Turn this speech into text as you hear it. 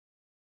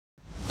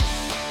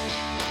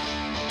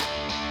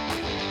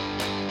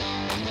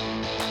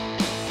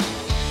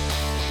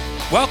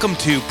Welcome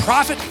to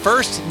Profit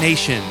First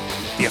Nation,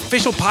 the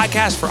official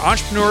podcast for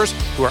entrepreneurs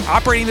who are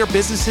operating their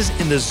businesses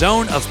in the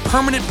zone of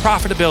permanent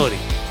profitability.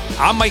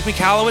 I'm Mike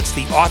Michalowicz,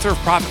 the author of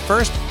Profit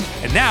First,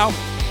 and now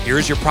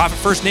here's your Profit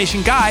First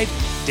Nation guide,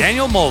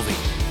 Daniel Mulvey.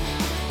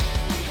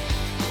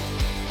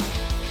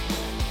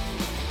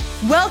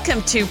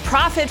 Welcome to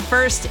Profit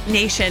First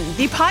Nation,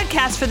 the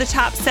podcast for the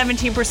top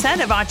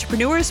 17% of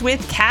entrepreneurs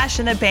with cash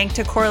in the bank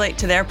to correlate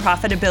to their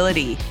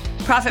profitability.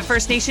 Profit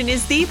First Nation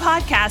is the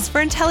podcast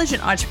for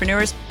intelligent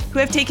entrepreneurs who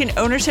have taken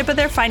ownership of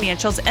their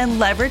financials and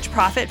leverage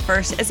Profit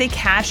First as a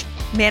cash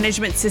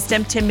management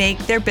system to make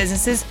their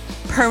businesses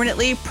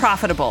permanently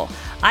profitable.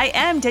 I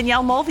am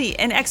Danielle Mulvey,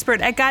 an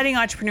expert at guiding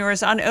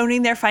entrepreneurs on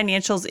owning their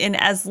financials in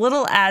as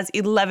little as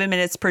 11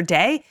 minutes per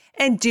day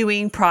and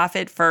doing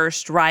Profit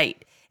First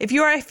right. If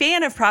you are a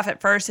fan of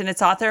Profit First and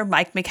its author,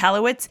 Mike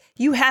Michalowicz,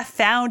 you have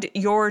found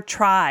your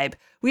tribe.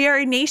 We are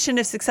a nation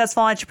of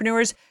successful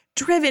entrepreneurs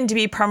driven to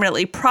be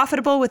permanently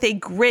profitable with a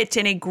grit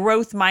and a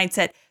growth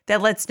mindset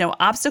that lets no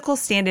obstacle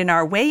stand in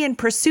our way in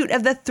pursuit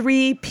of the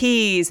 3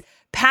 Ps: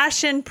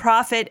 passion,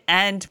 profit,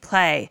 and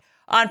play.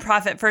 On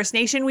Profit First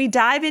Nation, we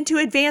dive into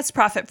advanced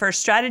Profit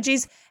First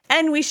strategies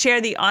and we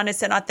share the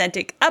honest and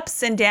authentic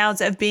ups and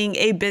downs of being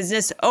a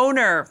business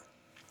owner.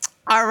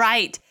 All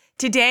right.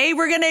 Today,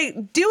 we're going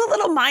to do a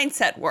little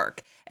mindset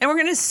work, and we're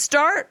going to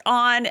start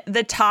on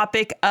the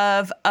topic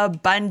of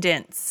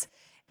abundance.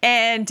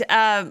 And,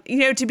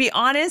 to be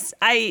honest,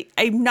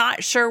 I'm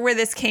not sure where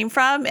this came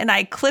from, and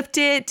I clipped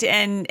it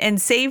and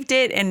saved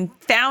it and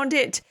found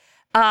it,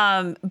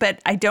 but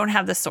I don't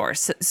have the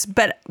source.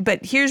 But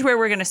here's where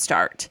we're going to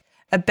start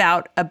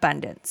about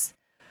abundance.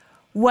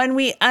 When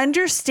we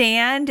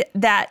understand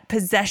that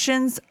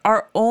possessions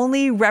are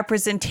only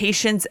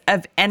representations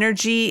of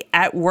energy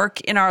at work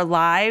in our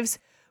lives,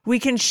 we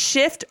can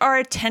shift our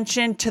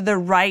attention to the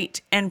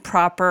right and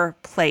proper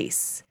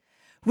place.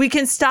 We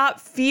can stop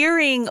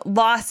fearing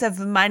loss of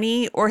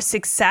money or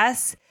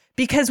success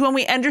because when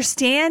we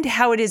understand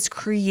how it is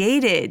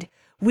created,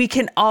 we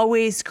can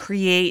always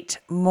create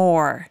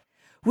more.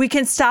 We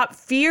can stop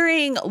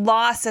fearing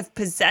loss of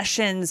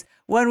possessions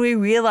when we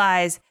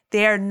realize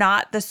they are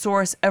not the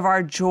source of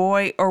our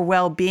joy or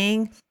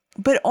well-being,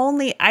 but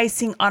only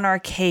icing on our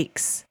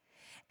cakes.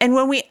 And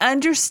when we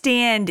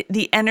understand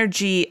the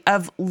energy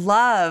of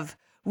love,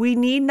 we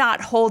need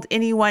not hold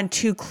anyone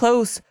too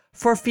close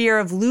for fear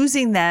of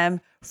losing them,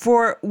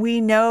 for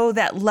we know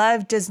that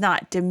love does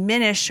not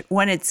diminish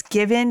when it's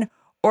given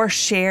or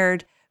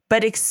shared,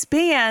 but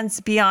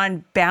expands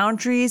beyond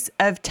boundaries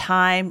of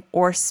time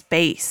or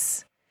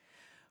space.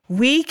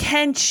 We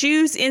can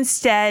choose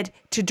instead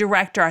to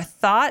direct our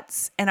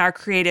thoughts and our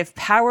creative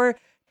power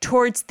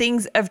towards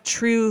things of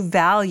true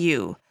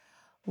value: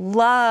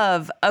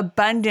 love,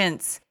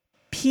 abundance,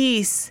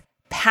 peace,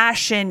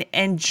 passion,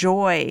 and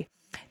joy.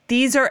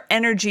 These are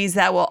energies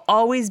that will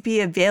always be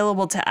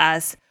available to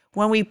us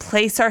when we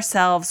place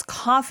ourselves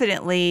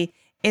confidently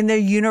in the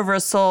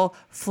universal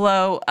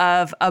flow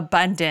of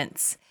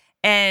abundance.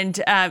 And,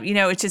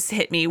 it just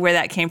hit me where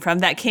that came from.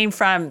 That came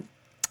from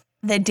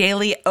the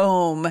Daily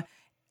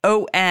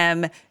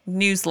OM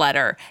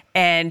newsletter.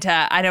 And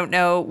I don't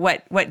know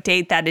what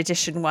date that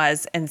edition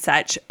was and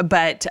such,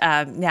 but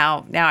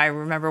now I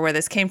remember where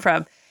this came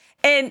from.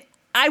 And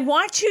I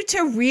want you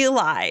to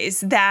realize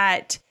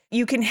that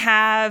you can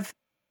have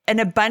an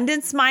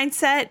abundance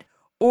mindset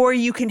or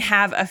you can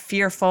have a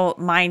fearful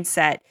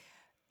mindset.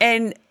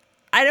 And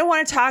I don't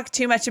want to talk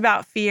too much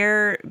about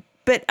fear,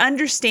 but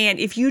understand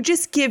if you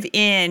just give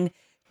in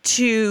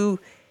to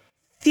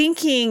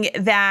thinking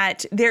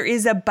that there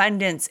is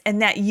abundance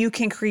and that you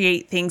can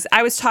create things.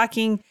 I was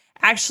talking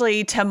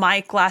actually to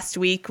Mike last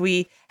week.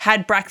 We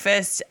had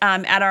breakfast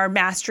at our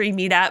Mastery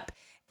meetup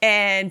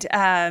and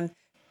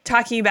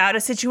talking about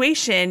a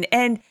situation.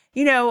 And,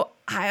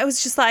 I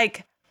was just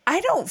like,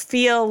 I don't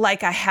feel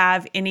like I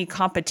have any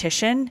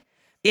competition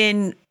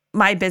in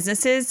my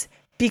businesses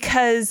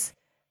because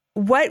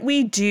what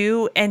we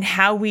do and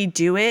how we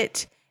do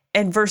it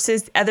and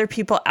versus other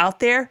people out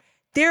there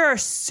are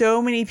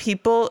so many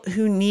people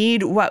who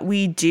need what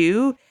we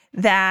do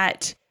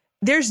that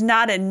there's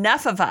not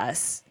enough of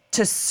us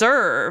to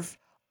serve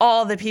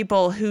all the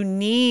people who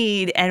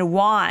need and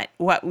want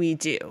what we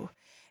do.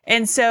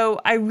 And so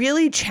I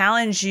really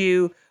challenge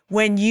you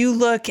when you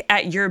look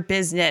at your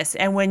business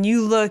and when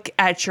you look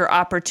at your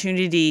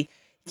opportunity,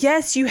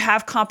 yes, you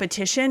have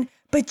competition,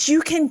 but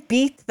you can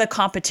beat the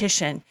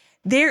competition.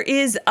 There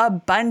is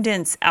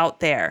abundance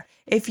out there.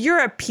 If you're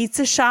a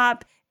pizza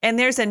shop and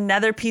there's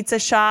another pizza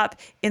shop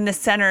in the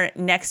center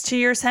next to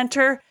your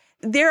center,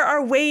 there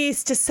are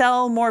ways to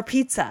sell more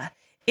pizza.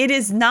 It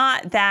is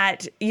not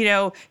that,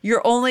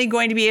 you're only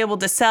going to be able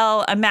to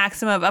sell a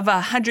maximum of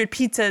 100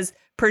 pizzas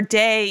per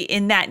day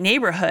in that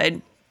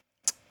neighborhood.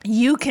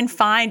 You can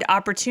find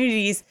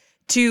opportunities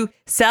to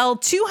sell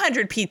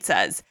 200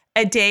 pizzas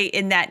a day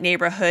in that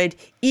neighborhood,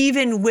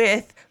 even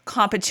with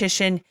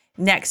competition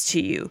next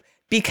to you.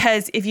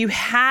 Because if you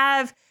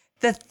have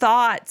the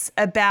thoughts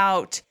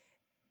about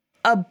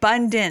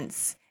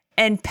abundance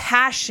and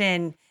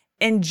passion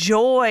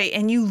joy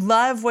and you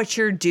love what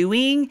you're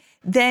doing,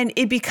 then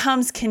it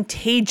becomes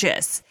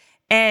contagious.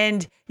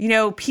 And,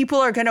 people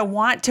are going to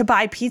want to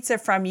buy pizza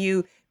from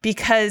you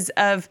because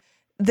of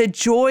the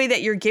joy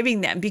that you're giving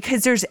them,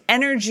 because there's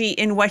energy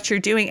in what you're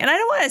doing. And I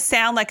don't want to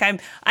sound like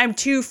I'm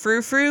too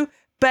frou-frou,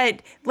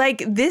 but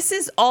like this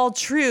is all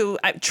true.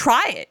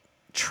 Try it.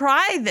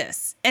 Try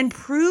this and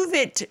prove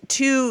it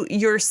to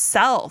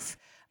yourself.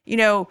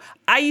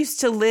 I used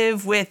to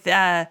live with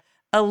a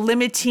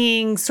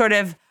limiting sort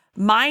of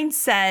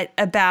mindset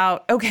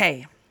about,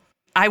 okay,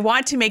 I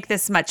want to make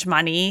this much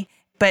money,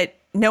 but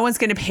no one's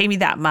going to pay me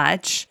that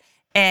much.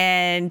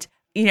 And,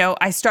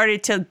 I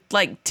started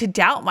to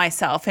doubt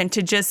myself and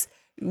to just,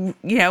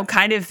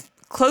 kind of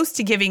close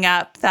to giving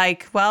up,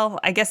 like, well,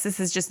 I guess this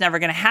is just never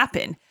going to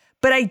happen.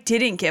 But I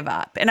didn't give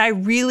up. And I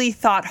really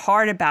thought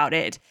hard about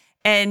it.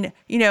 And,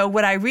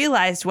 what I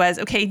realized was,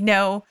 okay,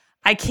 no,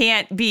 I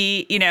can't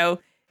be,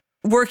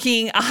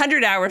 working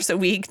 100 hours a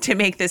week to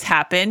make this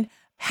happen.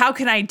 How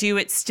can I do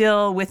it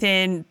still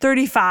within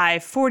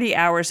 35, 40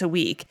 hours a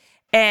week?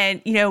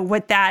 And,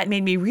 what that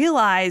made me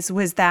realize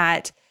was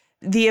that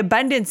the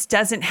abundance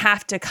doesn't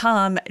have to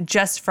come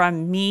just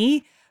from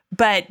me,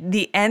 but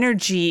the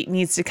energy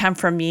needs to come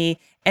from me.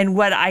 And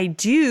what I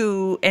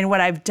do and what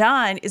I've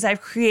done is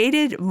I've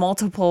created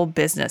multiple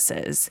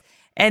businesses.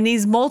 And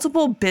these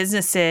multiple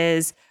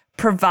businesses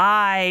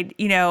provide,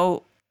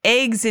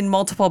 eggs in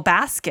multiple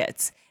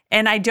baskets.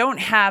 And I don't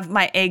have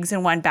my eggs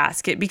in one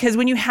basket, because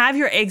when you have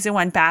your eggs in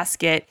one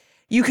basket,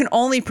 you can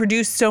only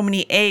produce so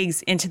many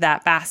eggs into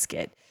that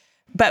basket.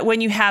 But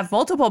when you have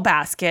multiple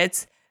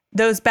baskets,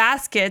 those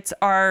baskets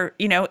are,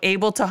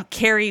 able to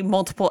carry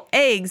multiple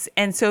eggs.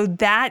 And so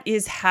that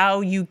is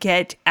how you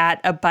get at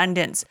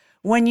abundance.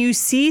 When you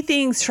see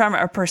things from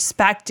a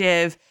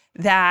perspective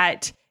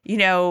that,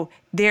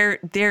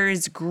 there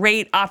is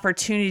great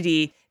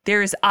opportunity,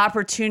 there is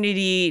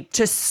opportunity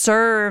to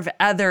serve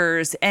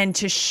others and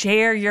to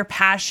share your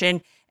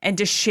passion and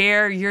to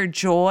share your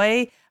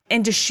joy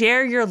and to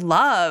share your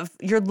love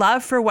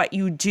for what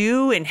you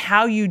do and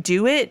how you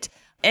do it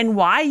and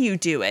why you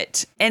do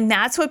it. And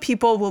that's what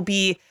people will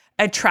be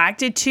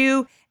attracted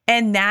to.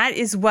 And that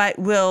is what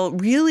will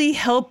really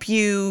help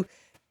you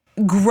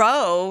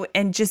grow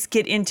and just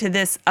get into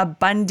this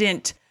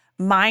abundant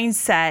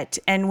mindset.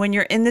 And when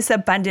you're in this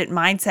abundant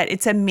mindset,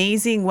 it's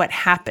amazing what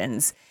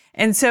happens.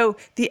 And so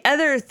the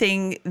other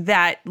thing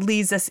that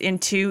leads us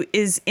into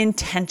is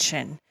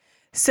intention.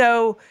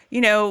 So,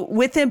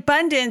 with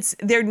abundance,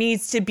 there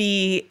needs to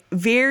be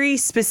very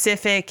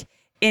specific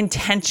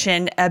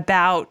intention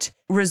about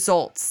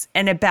results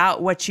and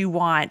about what you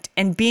want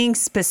and being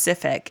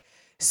specific.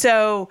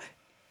 So,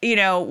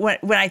 when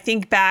I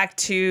think back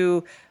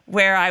to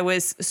where I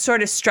was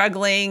sort of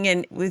struggling,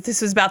 and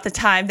this was about the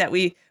time that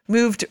we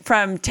moved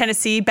from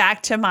Tennessee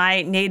back to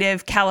my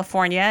native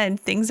California, and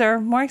things are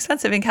more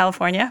expensive in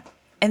California.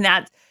 And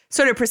that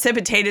sort of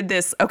precipitated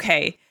this,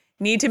 okay,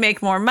 need to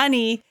make more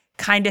money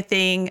kind of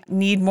thing,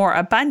 need more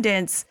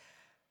abundance.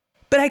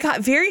 But I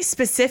got very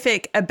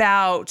specific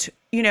about,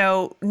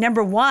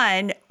 number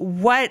one,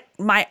 what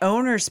my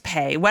owners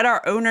pay, what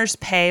our owners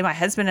pay, my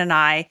husband and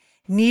I,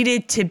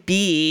 needed to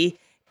be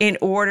in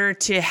order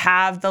to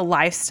have the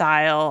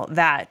lifestyle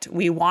that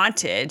we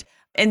wanted.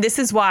 And this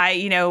is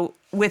why,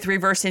 with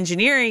reverse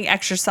engineering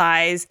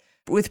exercise,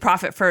 with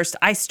Profit First,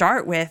 I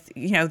start with,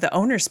 the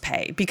owner's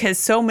pay, because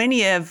so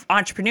many of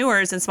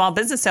entrepreneurs and small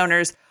business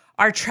owners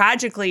are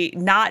tragically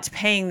not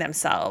paying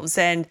themselves.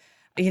 And,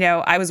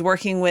 I was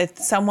working with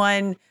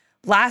someone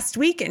last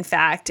week, in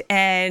fact,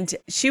 and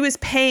she was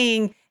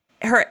paying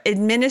her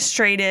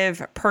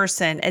administrative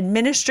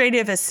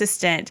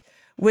assistant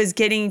was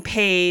getting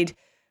paid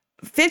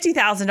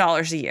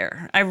 $50,000 a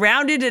year. I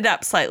rounded it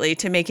up slightly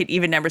to make it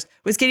even numbers,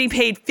 was getting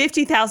paid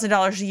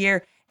 $50,000 a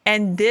year.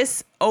 And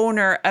this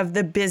owner of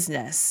the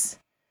business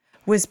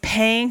was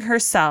paying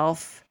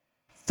herself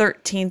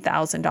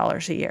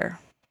 $13,000 a year.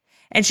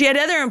 And she had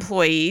other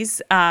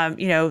employees,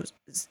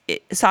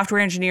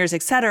 software engineers,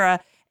 et cetera,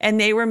 and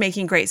they were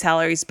making great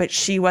salaries, but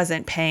she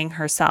wasn't paying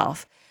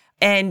herself.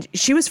 And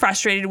she was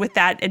frustrated with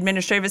that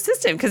administrative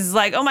assistant because it's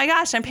like, oh my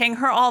gosh, I'm paying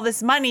her all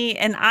this money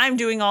and I'm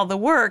doing all the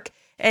work.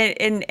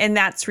 And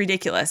that's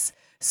ridiculous.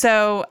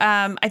 So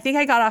I think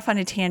I got off on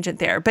a tangent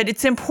there, but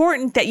it's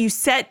important that you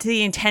set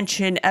the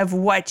intention of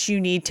what you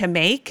need to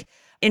make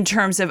in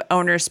terms of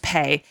owner's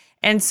pay.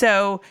 And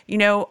so,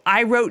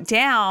 I wrote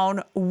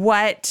down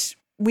what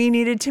we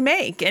needed to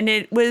make, and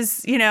it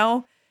was,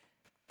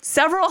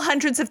 several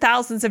hundreds of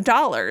thousands of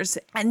dollars.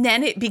 And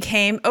then it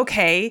became,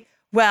 okay,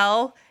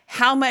 well,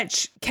 how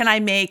much can I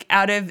make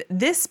out of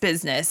this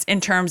business in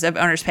terms of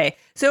owner's pay?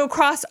 So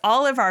across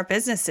all of our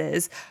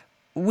businesses,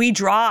 we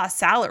draw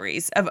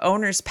salaries of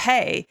owner's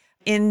pay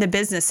in the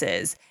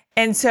businesses.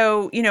 And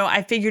so,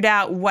 I figured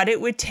out what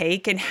it would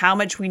take and how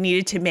much we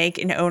needed to make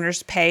in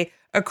owner's pay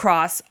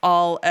across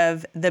all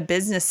of the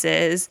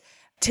businesses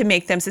to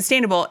make them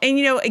sustainable. And,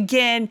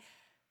 again,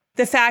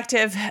 the fact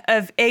of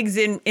eggs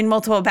in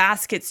multiple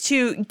baskets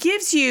too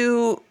gives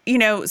you,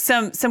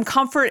 some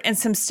comfort and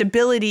some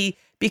stability,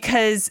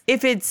 because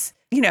if it's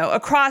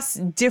across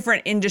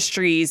different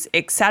industries,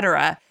 et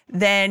cetera,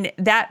 then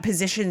that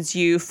positions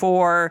you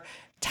for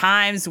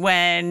times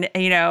when,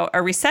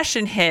 a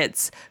recession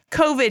hits,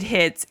 COVID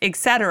hits, et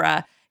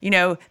cetera.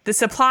 The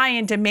supply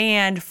and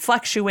demand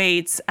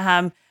fluctuates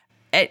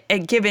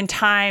at given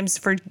times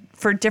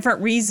for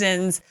different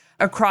reasons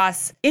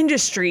across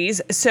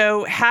industries.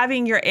 So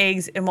having your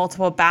eggs in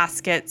multiple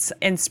baskets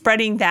and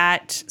spreading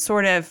that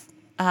sort of,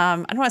 I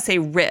don't want to say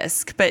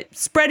risk, but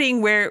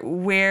spreading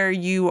where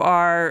you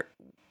are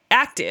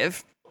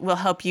active will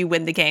help you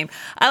win the game.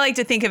 I like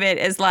to think of it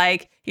as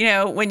like,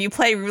 when you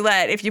play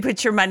roulette, if you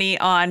put your money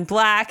on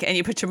black and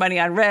you put your money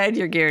on red,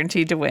 you're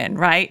guaranteed to win,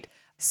 right?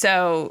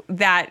 So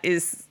that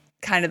is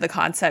kind of the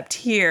concept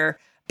here.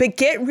 But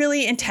get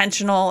really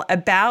intentional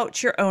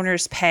about your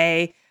owner's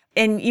pay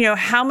and,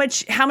 how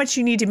much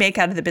you need to make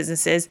out of the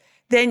businesses.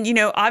 Then,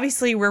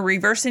 obviously we're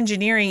reverse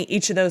engineering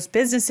each of those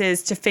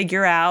businesses to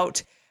figure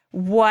out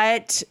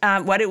what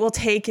it will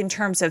take in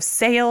terms of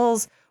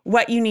sales,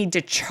 what you need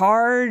to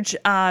charge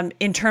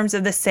in terms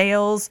of the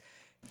sales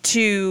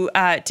to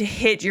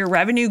hit your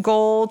revenue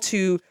goal,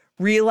 to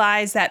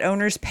realize that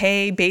owner's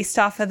pay based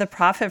off of the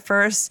profit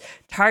first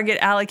target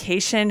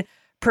allocation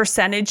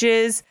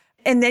percentages.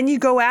 And then you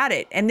go at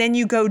it and then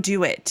you go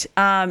do it.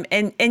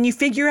 And you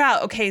figure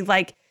out, okay,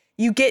 like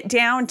you get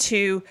down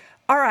to,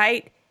 all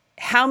right,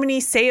 how many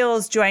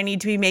sales do I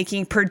need to be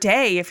making per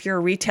day if you're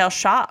a retail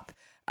shop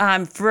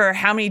for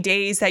how many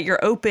days that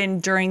you're open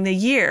during the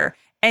year?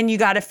 And you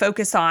got to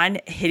focus on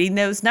hitting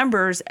those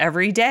numbers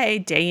every day,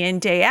 day in,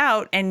 day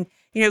out, and,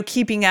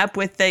 keeping up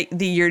with the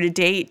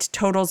year-to-date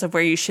totals of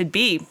where you should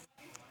be.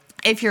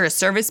 If you're a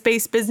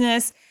service-based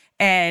business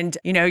and,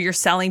 you're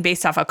selling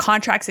based off of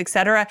contracts, et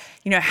cetera,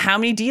 how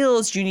many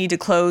deals do you need to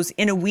close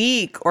in a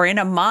week or in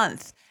a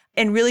month,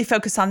 and really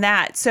focus on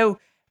that. So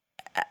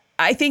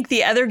I think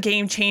the other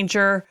game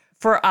changer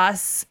for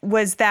us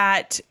was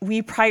that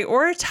we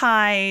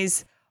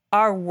prioritize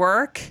our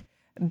work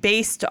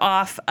based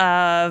off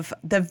of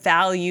the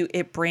value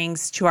it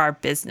brings to our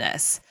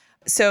business.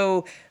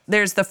 So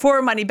there's the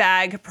 4 money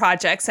bag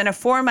projects, and a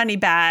 4 money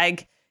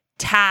bag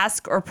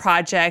task or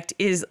project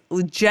is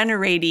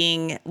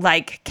generating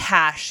like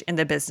cash in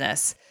the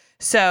business.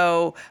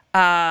 So,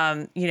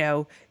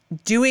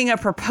 doing a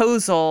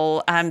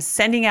proposal,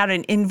 sending out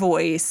an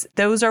invoice,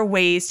 those are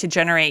ways to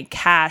generate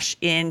cash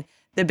in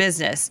the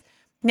business.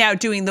 Now,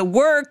 doing the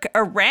work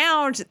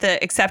around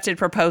the accepted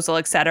proposal,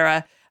 et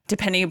cetera,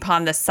 depending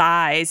upon the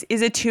size,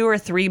 is a 2 or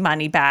 3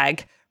 money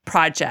bag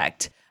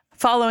project.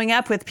 Following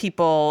up with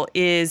people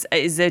is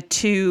a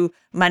 2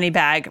 money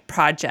bag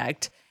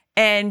project.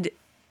 And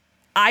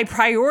I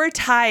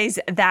prioritize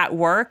that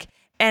work,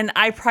 and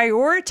I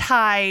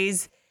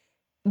prioritize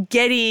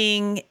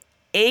getting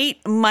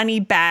 8 money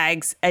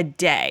bags a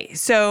day.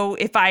 So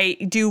if I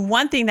do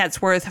one thing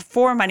that's worth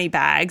 4 money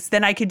bags,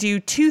 then I could do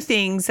 2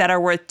 things that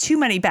are worth 2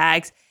 money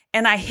bags,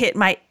 and I hit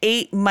my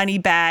 8 money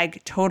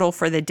bag total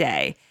for the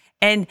day.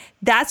 And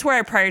that's where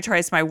I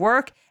prioritize my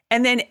work.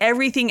 And then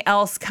everything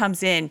else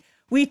comes in.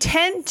 We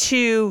tend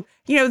to,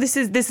 this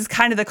is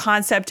kind of the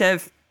concept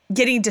of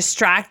getting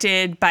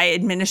distracted by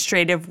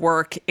administrative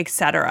work, et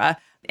cetera.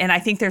 And I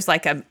think there's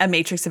like a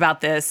matrix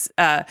about this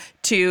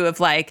too, of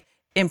like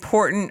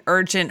important,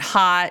 urgent,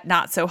 hot,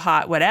 not so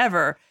hot,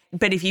 whatever.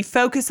 But if you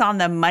focus on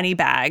the money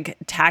bag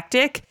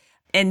tactic,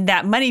 and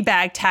that money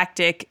bag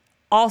tactic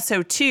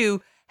also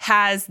too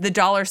has the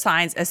dollar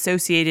signs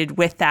associated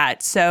with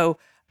that. So,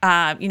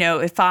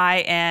 if I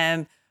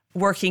am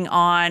working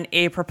on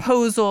a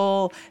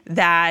proposal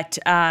that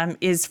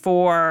is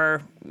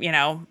for,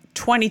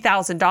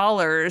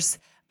 $20,000,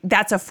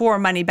 that's a 4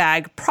 money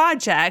bag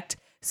project.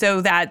 So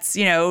that's,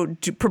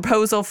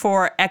 proposal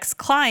for X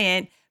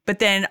client, but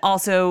then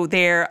also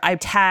there I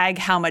tag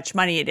how much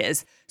money it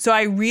is. So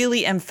I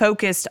really am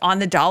focused on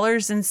the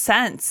dollars and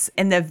cents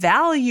and the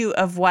value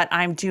of what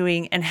I'm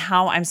doing and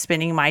how I'm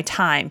spending my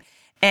time.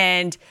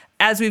 And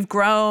as we've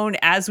grown,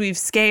 as we've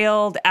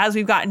scaled, as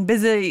we've gotten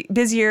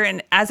busier,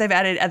 and as I've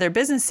added other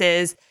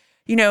businesses,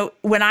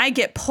 when I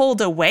get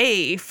pulled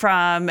away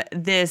from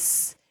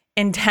this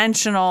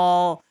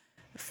intentional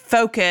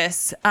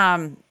focus,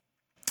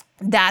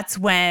 that's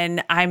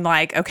when I'm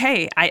like,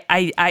 okay,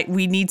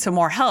 we need some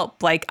more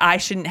help. Like I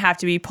shouldn't have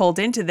to be pulled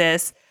into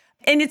this,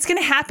 and it's going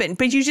to happen.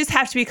 But you just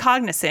have to be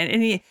cognizant,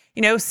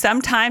 and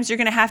sometimes you're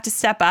going to have to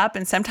step up,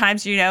 and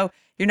sometimes you're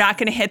not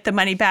going to hit the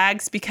money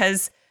bags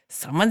because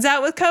someone's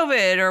out with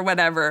COVID or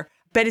whatever.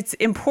 But it's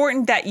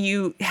important that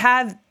you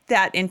have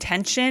that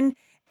intention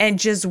and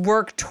just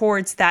work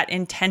towards that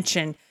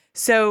intention.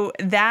 So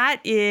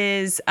that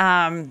is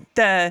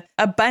the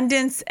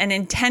abundance and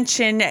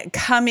intention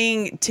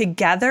coming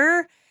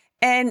together.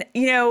 And,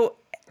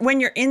 when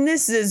you're in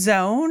this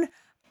zone,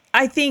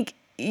 I think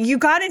you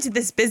got into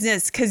this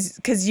business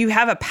because you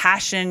have a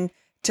passion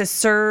to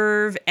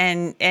serve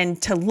and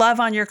to love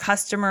on your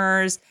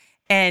customers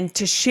and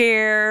to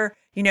share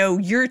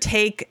your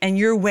take and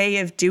your way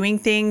of doing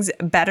things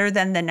better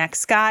than the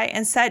next guy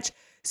and such.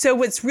 So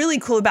what's really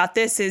cool about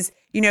this is,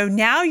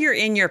 now you're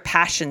in your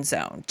passion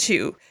zone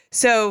too.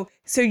 So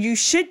you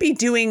should be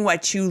doing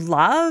what you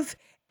love.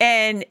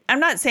 And I'm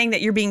not saying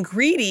that you're being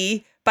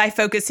greedy by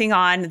focusing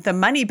on the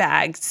money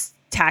bags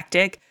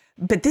tactic,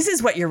 but this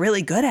is what you're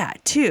really good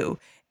at too.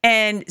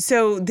 And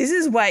so this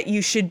is what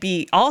you should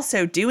be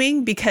also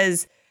doing,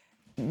 because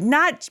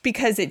not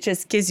because it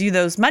just gives you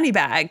those money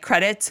bag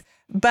credits,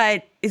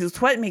 but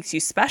it's what makes you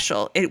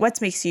special. What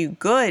makes you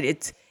good.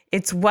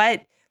 It's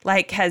what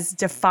has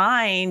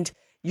defined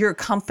your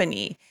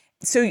company.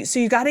 So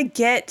you got to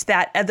get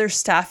that other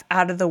stuff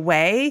out of the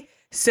way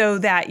so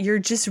that you're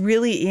just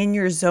really in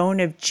your zone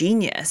of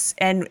genius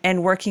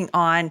and working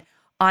on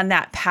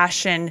that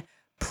passion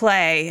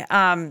play.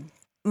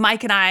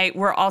 Mike and I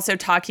were also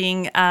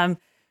talking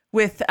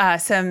with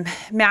some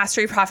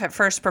Mastery Profit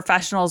First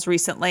professionals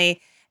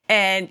recently.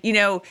 And,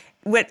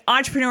 what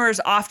entrepreneurs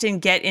often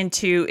get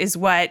into is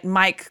what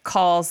Mike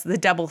calls the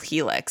double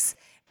helix.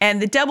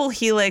 And the double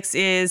helix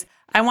is,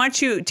 I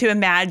want you to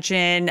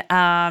imagine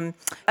a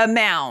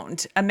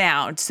mound.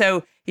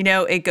 So,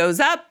 it goes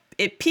up,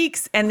 it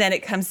peaks, and then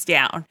it comes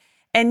down.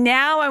 And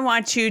now I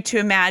want you to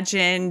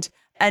imagine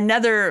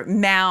another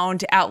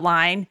mound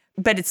outline,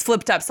 but it's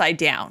flipped upside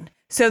down.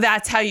 So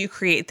that's how you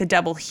create the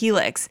double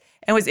helix.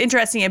 And what's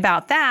interesting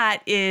about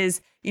that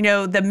is,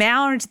 the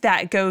mound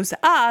that goes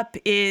up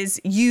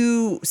is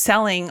you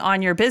selling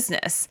on your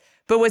business.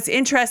 But what's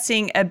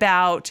interesting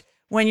about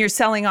when you're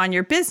selling on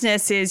your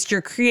business is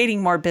you're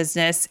creating more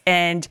business,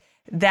 and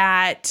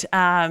that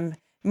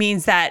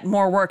means that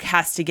more work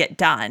has to get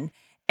done.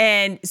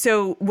 And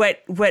so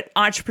what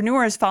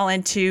entrepreneurs fall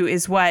into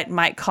is what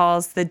Mike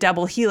calls the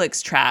double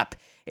helix trap.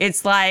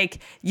 It's like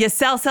you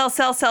sell,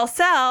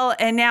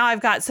 and now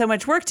I've got so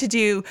much work to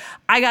do.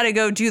 I got to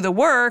go do the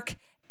work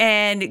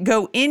and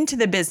go into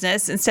the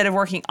business instead of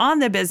working on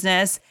the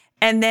business.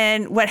 And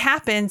then what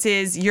happens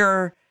is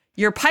your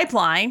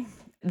pipeline,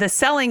 the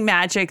selling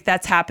magic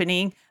that's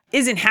happening,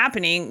 isn't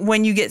happening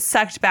when you get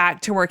sucked back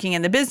to working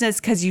in the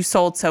business because you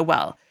sold so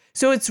well.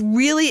 So it's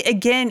really,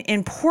 again,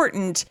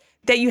 important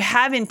that you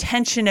have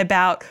intention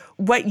about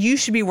what you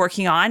should be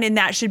working on, and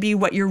that should be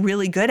what you're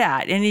really good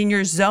at and in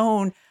your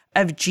zone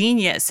of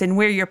genius and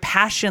where your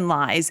passion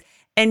lies,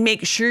 and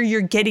make sure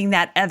you're getting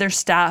that other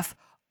stuff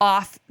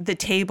off the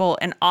table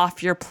and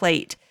off your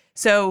plate.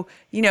 So,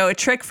 a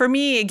trick for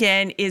me,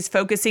 again, is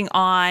focusing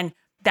on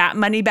that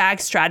money bag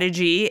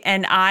strategy.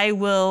 And I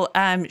will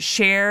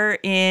share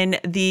in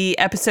the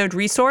episode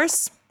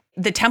resource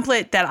the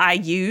template that I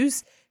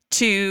use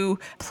to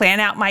plan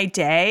out my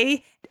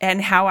day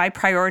and how I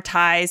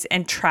prioritize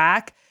and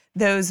track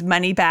those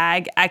money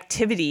bag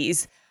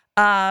activities.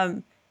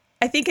 I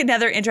think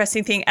another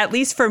interesting thing, at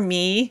least for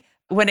me,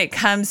 when it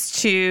comes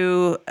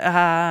to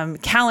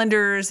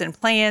calendars and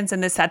plans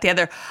and this, that, the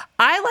other,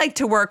 I like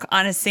to work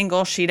on a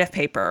single sheet of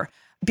paper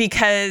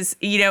because,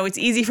 it's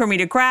easy for me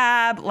to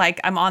grab,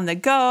 I'm on the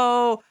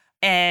go.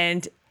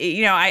 And,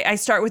 I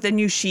start with a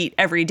new sheet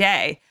every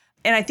day.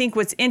 And I think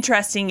what's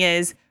interesting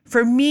is,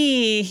 for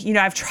me,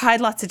 I've tried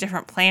lots of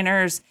different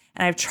planners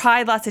and I've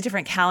tried lots of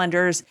different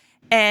calendars.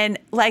 And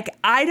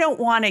I don't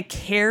want to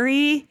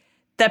carry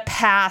the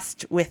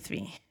past with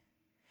me.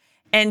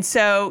 And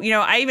so,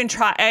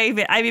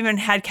 I've even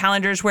had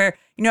calendars where,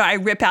 I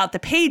rip out the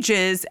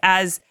pages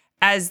as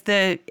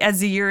the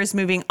year is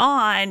moving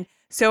on.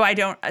 So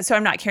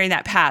I'm not carrying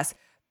that past.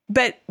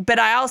 But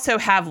I also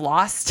have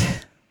lost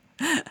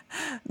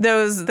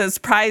those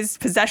prized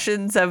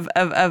possessions of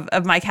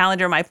my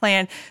calendar, my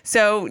plan.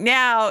 So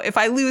now if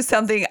I lose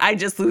something, I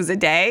just lose a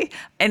day,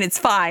 and it's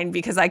fine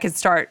because I can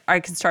start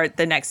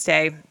the next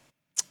day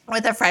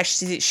with a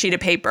fresh sheet of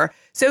paper.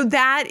 So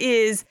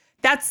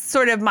that's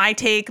sort of my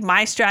take,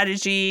 my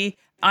strategy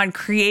on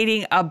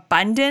creating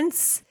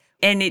abundance.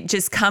 And it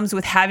just comes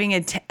with having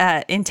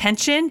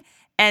intention.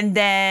 And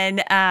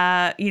then,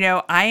 I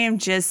am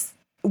just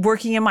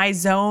working in my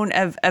zone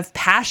of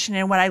passion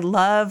and what I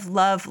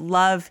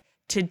love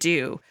to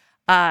do.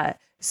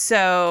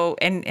 So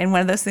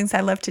one of those things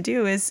I love to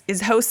do is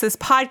host this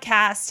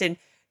podcast and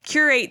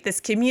curate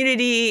this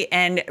community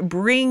and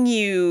bring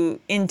you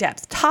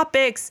in-depth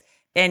topics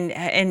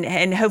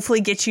and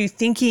hopefully get you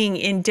thinking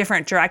in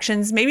different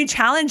directions, maybe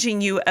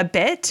challenging you a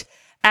bit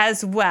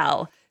as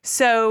well.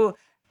 So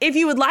if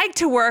you would like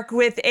to work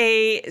with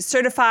a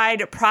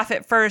certified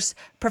Profit First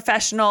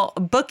professional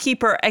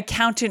bookkeeper,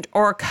 accountant,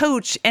 or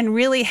coach and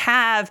really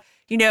have,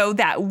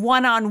 that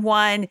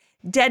one-on-one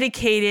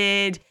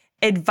dedicated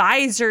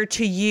advisor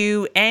to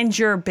you and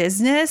your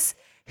business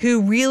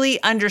who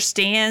really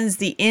understands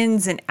the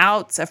ins and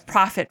outs of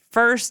Profit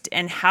First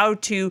and how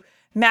to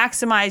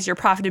maximize your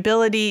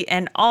profitability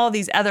and all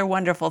these other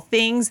wonderful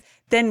things,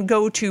 then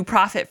go to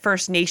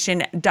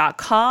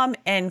ProfitFirstNation.com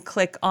and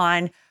click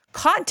on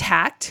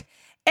Contact.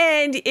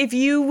 And if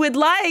you would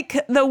like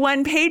the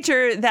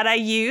one-pager that I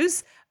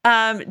use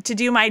to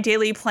do my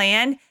daily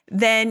plan,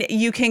 then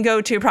you can go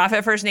to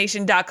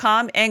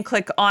ProfitFirstNation.com and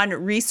click on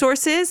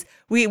Resources.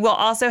 We will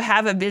also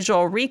have a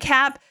visual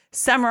recap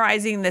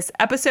summarizing this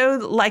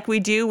episode like we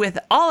do with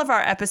all of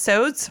our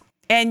episodes.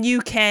 And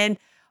you can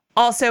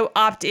also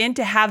opt in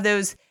to have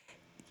those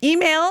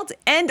emailed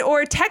and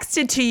or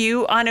texted to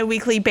you on a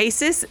weekly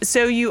basis,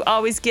 so you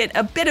always get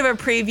a bit of a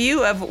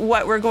preview of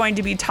what we're going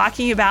to be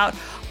talking about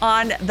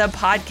on the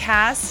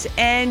podcast.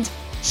 And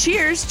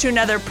cheers to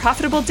another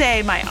profitable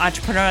day, my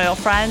entrepreneurial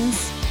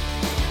friends.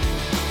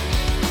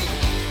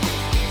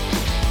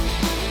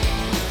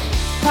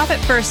 Profit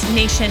First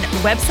Nation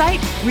website,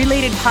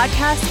 related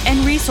podcasts, and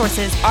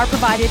resources are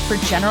provided for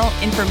general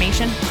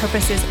information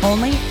purposes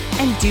only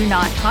and do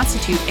not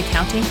constitute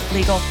accounting,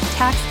 legal,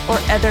 tax, or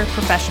other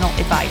professional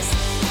advice.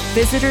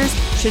 Visitors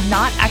should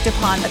not act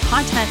upon the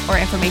content or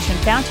information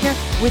found here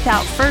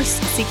without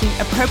first seeking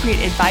appropriate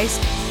advice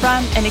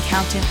from an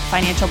accountant,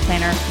 financial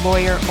planner,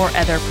 lawyer, or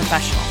other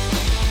professional.